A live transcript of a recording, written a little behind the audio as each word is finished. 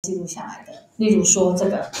记录下来的。例如说这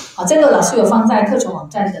个，好，这个老师有放在课程网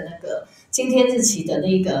站的那个今天日期的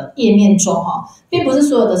那个页面中哈，并不是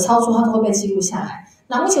所有的操作它都会被记录下来。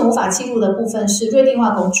那目前无法记录的部分是锐定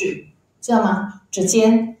化工具，知道吗？指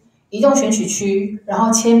尖、移动选取区，然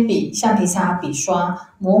后铅笔、橡皮擦、笔刷、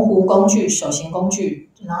模糊工具、手型工具，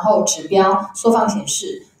然后指标、缩放显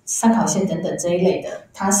示、参考线等等这一类的，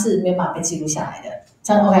它是没有办法被记录下来的。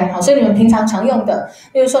这样 OK 好，所以你们平常常用的，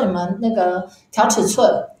例如说你们那个调尺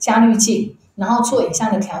寸、加滤镜，然后做影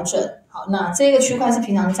像的调整，好，那这个区块是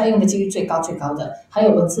平常在用的几率最高的，还有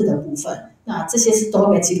文字的部分，那这些是都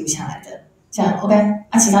会被记录下来的。这样 OK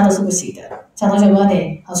啊，其他都是不行的。这样同学们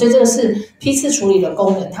问好，所以这个是批次处理的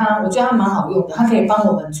功能，我觉得它蛮好用的，它可以帮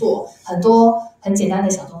我们做很多很简单的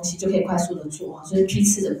小东西，就可以快速的做，所以批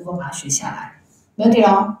次的部分把它学下来，没问题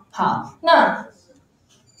咯。好，那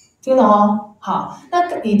听懂哦。好，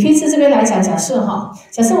那以批次这边来讲，假设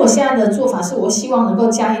我现在的做法是我希望能够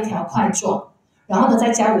加一条块状，然后呢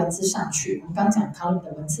再加文字上去。我们刚讲考你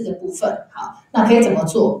的文字的部分，好，那可以怎么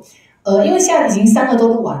做？因为现在已经3个都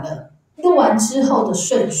录完了，录完之后的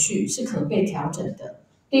顺序是可被调整的。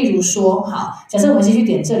例如说，好，假设我们继续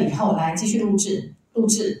点这里后，来继续录制。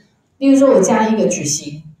例如说，我加一个矩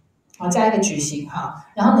形，好，加一个矩形，好，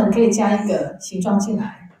然后呢可以加一个形状进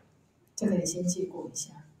来，这个也先记过一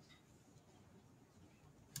下。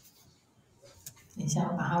等一下，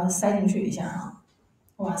我把它塞进去一下哈，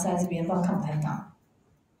我把它塞在这边，不然看不太到。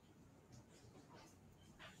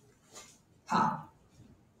好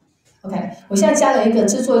 ，OK， 我现在加了一个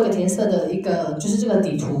制作一个填色的一个，就是这个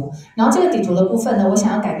底图。然后这个底图的部分呢，我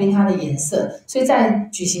想要改变它的颜色，所以在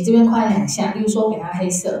矩形这边快2下，例如说给它黑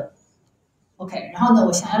色 ，OK， 然后呢，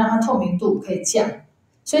我想要让它透明度可以降，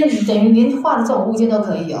所以你等于连画的这种物件都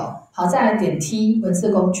可以哦。好，再来点 T 文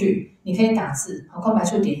字工具，你可以打字，好，空白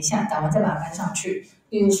处点一下，打完再把它搬上去。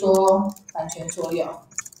例如说版权所有，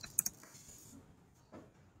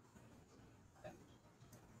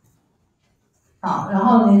好，然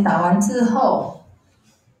后你打完之后，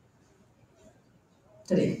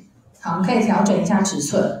这里好，我们可以调整一下尺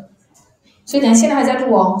寸。所以现在还在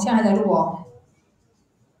录哦，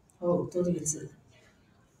哦，多这个字，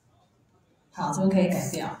好，这边可以改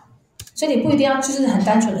掉。所以你不一定要就是很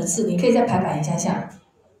单纯的字，你可以再排版一下下，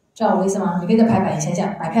知道我的意思吗？你可以再排版一下下，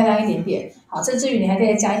摆漂亮一点点。好，甚至于你还可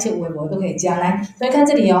以加一些微博都可以加。来，所以看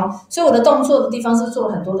这里哦，所以我的动作的地方是做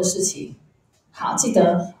了很多的事情。好，记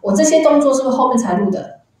得我这些动作是不是后面才录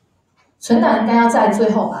的？存档应该要在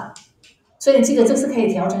最后吧？所以你记得这是可以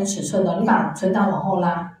调整尺寸的，你把存档往后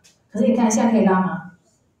拉。可是你看现在可以拉吗？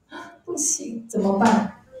不行，怎么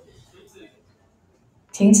办？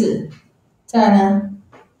停止，再来呢？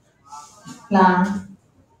拉，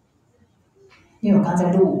因为我刚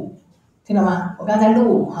在录，听到吗？我刚在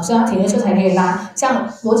录，好，所以要停的时候才可以拉，这样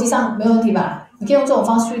逻辑上没有问题吧？你可以用这种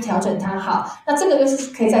方式去调整它。好，那这个就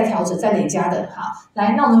是可以再调整、再累加的。好，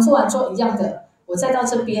来，那我们做完之后一样的，我再到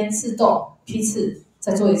这边自动批次，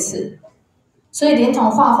再做一次。所以连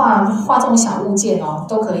同画这种小物件哦，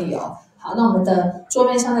都可以哦。好，那我们的桌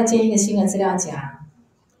面上再建一个新的资料夹。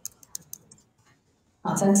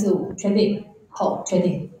好，3、4、5，确定后确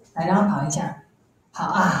定，来让它跑一下。好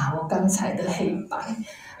啊，我刚才的黑白，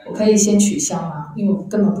我可以先取消吗？因为我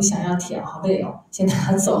根本不想要调，好累哦，先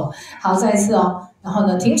拿走。好，再一次哦，然后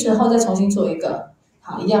呢，停止后再重新做一个。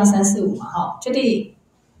好，一样3、4、5嘛，好，确定。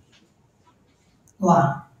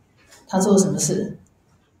哇，他做了什么事？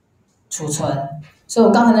储存。所以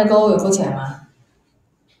我刚才的勾有勾起来吗？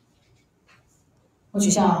我取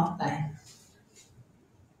消哦，来，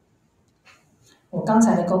我刚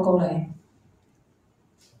才的勾勾嘞，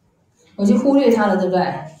我已经忽略它了，对不对？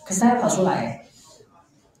可是它又跑出来，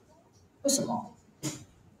为什么？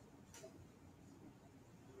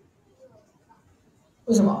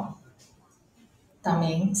为什么？档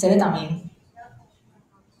名，谁的档名？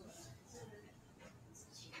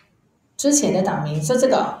之前的档名，就这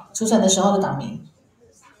个储存的时候的档名。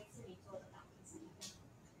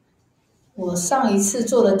我上一次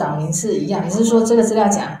做的档名是一样，你是说这个资料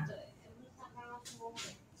夹？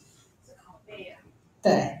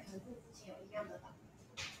对。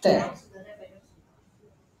对。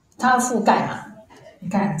它要覆盖嘛？你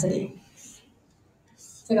看这里，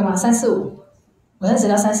这个吗？3、4、5，我现在只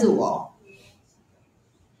要3、4、5哦。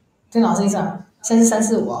听老师意思吗？现在是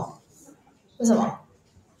3、4、5哦。为什么？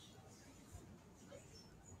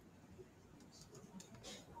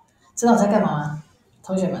知道我在干嘛吗？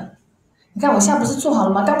同学们，你看我现在不是做好了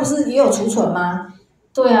吗？刚不是也有储存吗？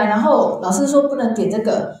对啊，然后老师说不能点这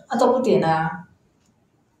个，都不点啊，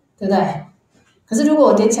对不对？可是如果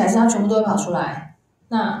我点起来是它全部都会跑出来，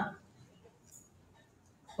那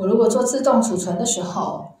我如果做自动储存的时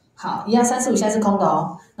候，好，一样3、4、5现在是空的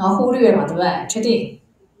哦，然然后忽略嘛，对不对？确定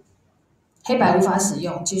黑白无法使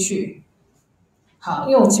用，继续。好，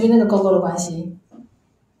因为我这边那个勾勾的关系，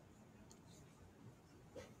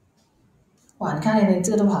哇，你看连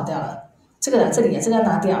这个都跑掉了，这个这里这个要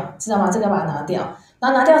拿掉，知道吗？这个要把它拿掉，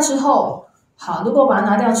然后拿掉之后，好，如果把它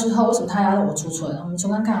拿掉之后，为什么它要让我储存？我们重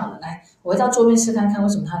看看好了，来，我会到桌面试看看为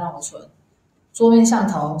什么它让我存。桌面上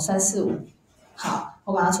头345，好，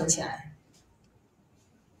我把它存起来。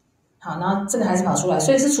好，然后这个还是跑出来，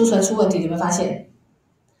所以是储存出问题，你有没有发现？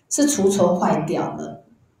是储存坏掉了，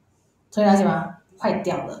所以了解吗？坏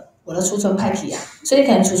掉了，我的储存派皮啊，所以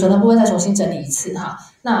可能储存的部分再重新整理一次哈。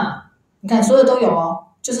那你看所有都有哦，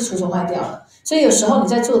就是储存坏掉了，所以有时候你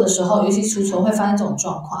在做的时候，尤其储存会发生这种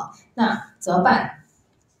状况，那怎么办？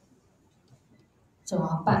怎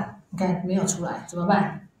么办？你看没有出来，怎么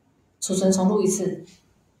办？储存重录一次，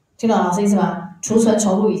听懂老师意思吗？储存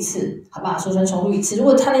重录一次，好不好？储存重录一次，如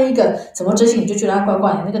果它那一个怎么执行，你就觉得它怪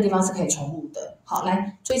怪的，那个地方是可以重录的。好，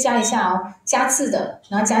来追加一下哦，加字的，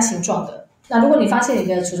然后加形状的。那如果你发现你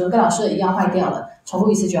的储存跟老师的一样坏掉了，重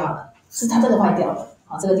录一次就好了。是它这个坏掉了，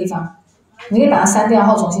好，这个地方你可以把它删掉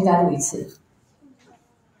后重新再录一次。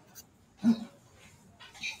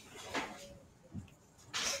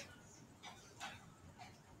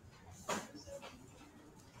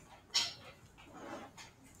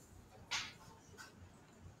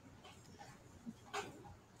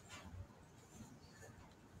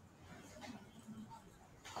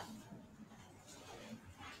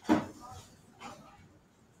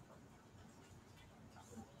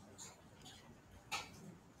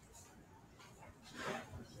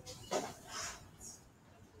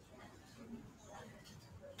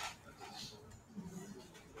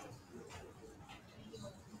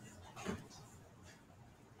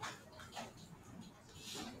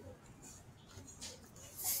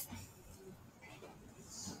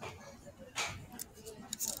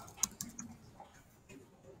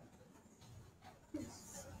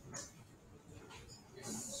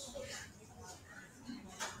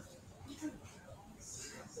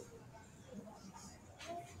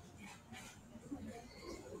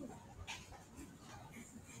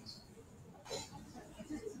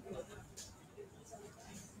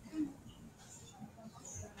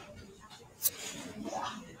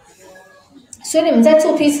所以你们在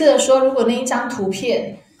做批次的时候，如果那一张图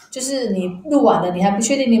片就是你录完了，你还不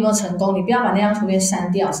确定你有没有成功，你不要把那张图片删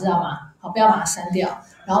掉，知道吗？好，不要把它删掉，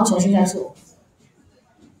然后重新再做。